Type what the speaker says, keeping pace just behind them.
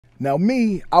Now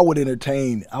me, I would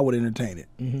entertain it.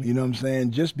 You know what I'm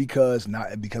saying? Just because,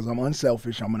 not because I'm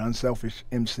unselfish, I'm an unselfish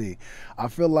MC. I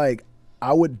feel like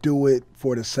I would do it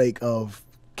for the sake of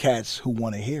cats who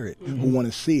want to hear it, who want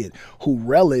to see it, who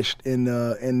relished in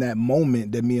that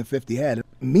moment that me and 50 had.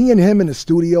 Me and him in the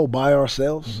studio by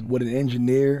ourselves with an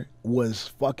engineer was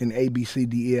fucking A, B, C,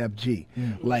 D, E, F, G.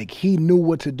 Like, he knew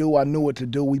what to do, I knew what to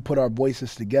do. We put our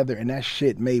voices together, and that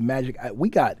shit made magic.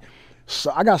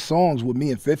 I got songs with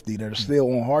me and 50 that are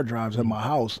still on hard drives at my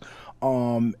house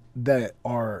that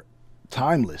are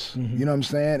timeless. You know what I'm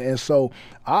saying? And so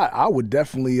I would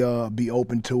definitely be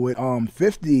open to it.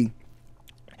 50,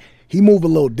 he move a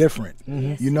little different.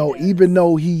 You know, even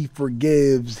though he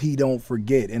forgives, he don't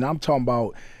forget. And I'm talking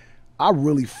about, I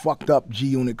really fucked up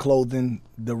G-Unit Clothing,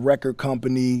 the record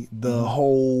company, the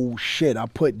whole shit. I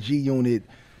put G-Unit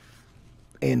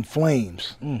in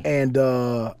flames. And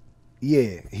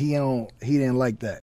yeah, he didn't like that.